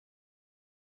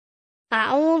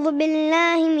أعوذ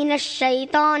بالله من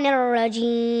الشيطان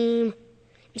الرجيم.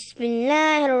 بسم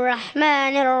الله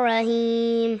الرحمن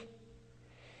الرحيم.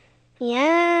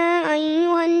 يا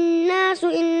أيها الناس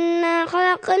إنا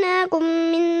خلقناكم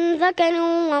من ذكر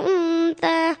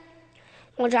وأنثى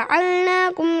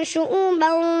وجعلناكم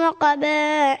شعوبا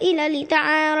وقبائل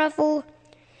لتعارفوا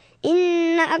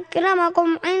إن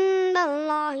أكرمكم عند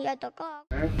الله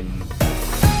أتقاكم.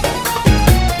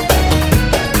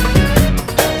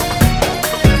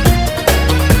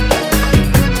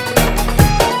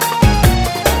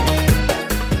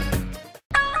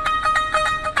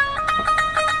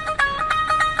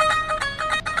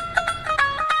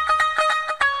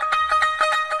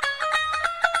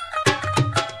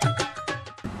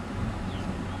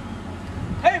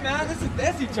 Hey man, this is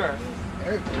Desi Turf.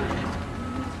 Hey.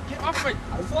 Get off my...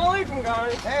 Assalamualaikum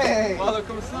guys. Hey.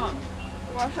 Walaikum assalam.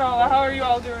 MashaAllah, how are you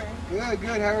all doing? Good,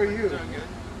 good. How are you? Doing good.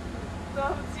 So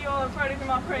I'll see you all on Friday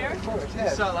Jamaat prayer. Of course,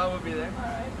 yes. Inshallah, we'll be there.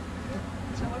 Alright.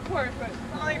 So of course, but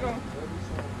Assalamualaikum.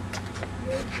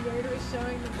 The waiter is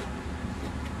showing the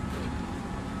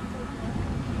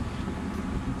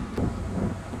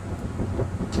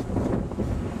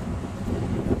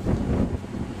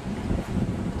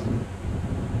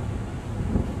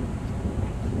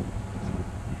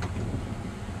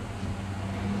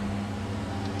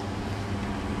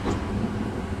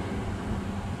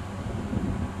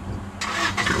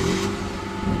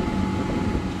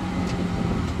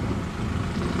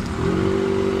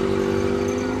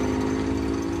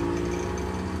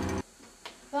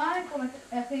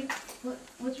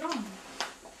What's wrong?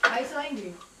 Why are you so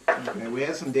angry? Okay, we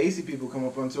had some Daisy people come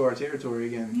up onto our territory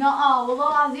again. No,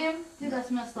 well, Azim, dude, that's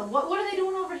messed up. What are they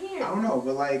doing over here? I don't know,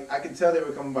 but like I could tell they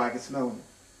were coming by. I could smell them.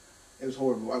 It was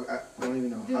horrible. I don't even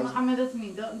know. Dude, Muhammad, that's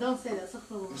me. Don't say that.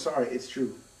 I'm sorry. It's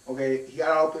true. Okay, he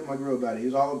got all up in my grill about it. He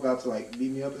was all about to like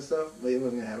beat me up and stuff, but it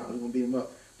wasn't gonna happen. I was gonna beat him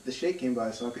up. But the sheikh came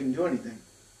by, so I couldn't do anything.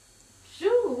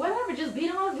 Shoot, whatever. Just beat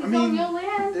them up. He's I mean, on your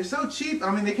land. they're so cheap.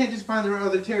 I mean, they can't just find their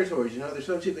other territories. You know, they're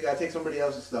so cheap. They gotta take somebody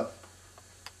else's stuff.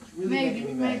 It's really making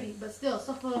me mad. Maybe, but still,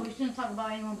 we shouldn't talk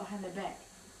about anyone behind their back.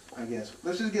 I guess.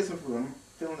 Let's just get some food. I'm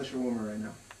feeling the shawarma right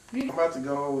now. Really? I'm about to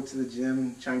go to the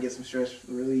gym, try and get some stress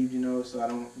relieved, you know, so I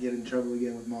don't get in trouble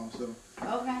again with mom. So Okay.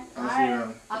 I'll see you Alright.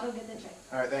 around. I'll go get the check.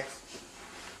 All right, thanks.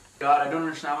 God, I don't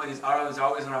understand why these Arabs are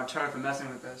always on our turf and messing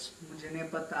with us. मुझे नहीं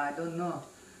पता, I don't know.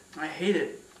 I hate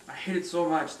it. I hate it so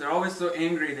much. They're always so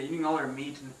angry. They're eating all our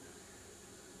meat and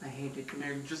I hate it.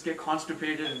 they just get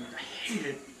constipated and I hate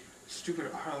it.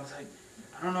 Stupid Arabs.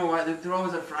 I don't know why. They're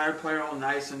always a fryer player, all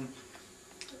nice, and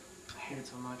I hate it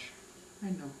so much. I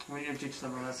know. We need to teach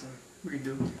them a lesson. We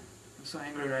do. I'm so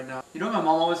angry right now. You know what my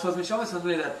mom always tells me? She always tells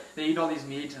me that they eat all these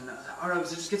meat and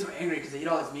Arabs just get so angry because they eat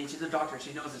all this meat. She's a doctor.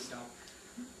 She knows this stuff.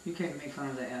 You can't make fun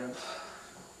of the Arabs.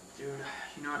 Dude,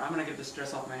 you know what? I'm gonna get the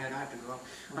stress off my head. I have to go.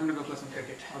 I'm gonna go play some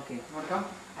cricket. Okay. You wanna come?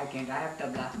 I can't. I have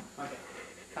tabla. Okay.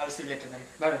 I'll see you later then.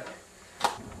 Bye.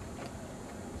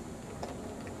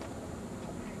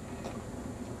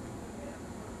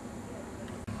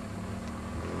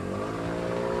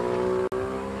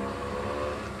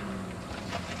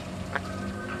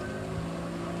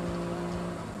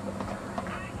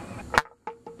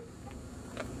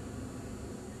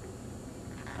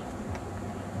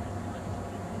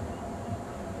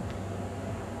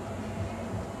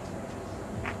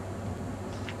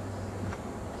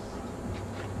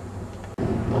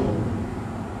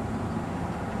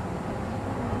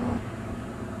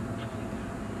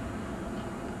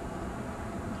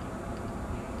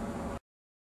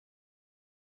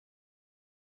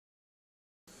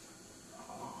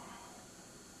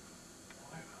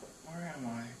 Where am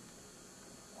I?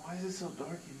 Why is it so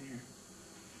dark in here?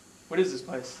 What is this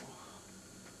place?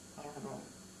 I don't know.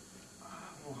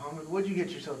 Muhammad, what'd you get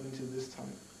yourself into this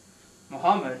time?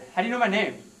 Muhammad. How do you know my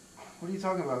name? What are you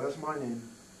talking about? That's my name.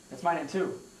 That's my name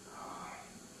too.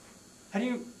 How do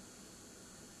you...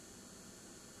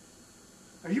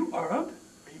 Are you Arab?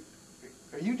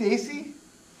 Are you Daisy?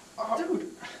 Dude.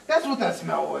 That's what that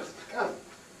smell was.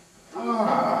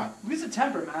 God. Lose a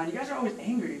temper, man. You guys are always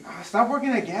angry. Stop working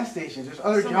at gas stations. There's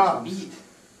other So jobs. much meat.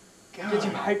 God. Get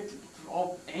you hyped,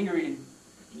 all angry and,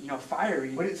 you know,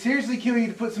 fiery. Would it seriously kill you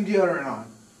to put some deodorant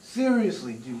on?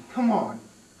 Seriously, dude. Come on.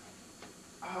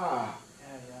 Yeah.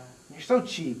 You're so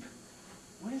cheap.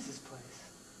 What is this place?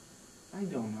 I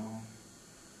don't know.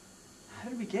 How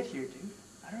did we get here, dude?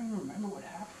 I don't even remember what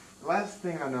happened. The last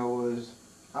thing I know was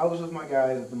I was with my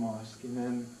guys at the mosque, and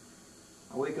then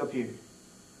I wake up here. Dude,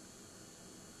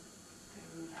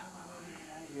 how do we get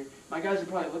out of here? My guys are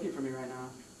probably looking for me right now.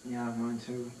 Yeah, mine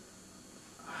too.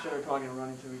 I'm sure we're probably gonna run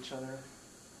into each other.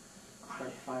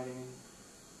 Start fighting.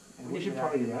 We should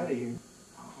probably get out of here.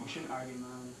 We shouldn't argue,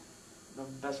 man. The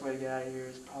best way to get out of here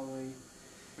is probably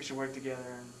we should work together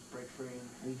and break free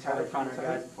Are you and tired try to of find our being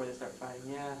guys tired? before they start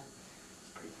fighting. Yeah,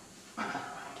 it's pretty. I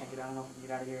can't get out enough and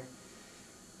get out of here.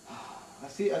 I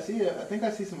think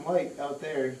I see some light out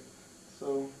there.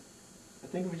 So I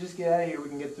think if we just get out of here, we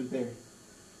can get through there.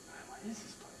 What is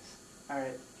this place?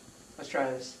 Alright, let's try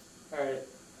this. Alright.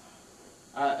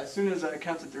 As soon as I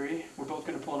count to 3, we're both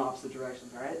going to pull in opposite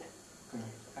directions, alright? Okay.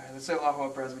 Alright, let's say Allahu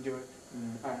Akbar as we do it.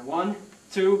 Mm. Alright, 1,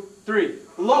 2, 3.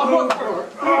 Allahu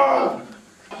Akbar!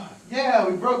 Yeah,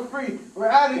 we broke free. We're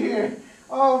out of here.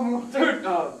 Oh, Dude!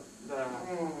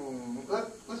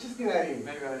 let's just get out of here.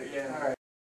 Maybe yeah. All right.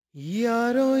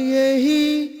 यारों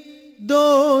यही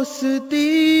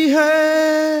दोस्ती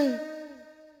है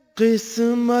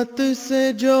किस्मत से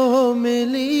जो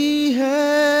मिली है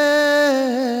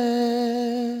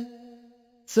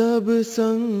सब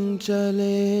संग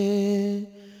चले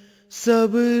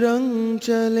सब रंग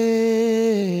चले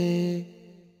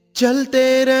चलते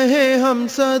रहे हम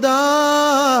सदा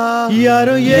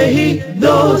यारों यही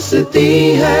दोस्ती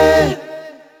है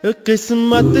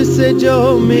किस्मत से जो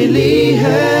मिली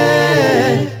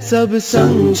है सब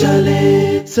संग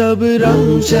चले सब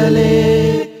रंग चले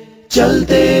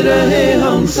चलते रहे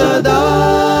हम सदा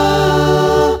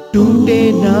टूटे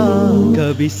ना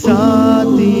कभी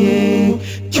साथ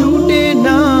ये छूटे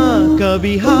ना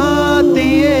कभी हाथ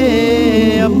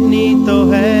ये अपनी तो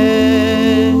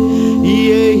है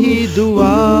यही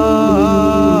दुआ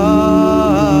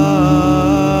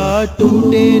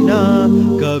टूटे ना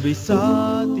कभी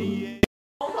साथ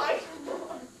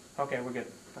Okay, we're good.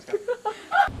 Let's go.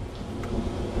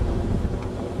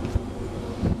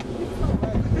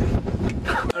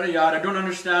 I don't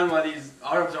understand why these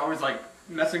Arabs are always like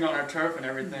messing on our turf and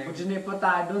everything. मुझे नहीं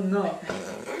पता, I don't know.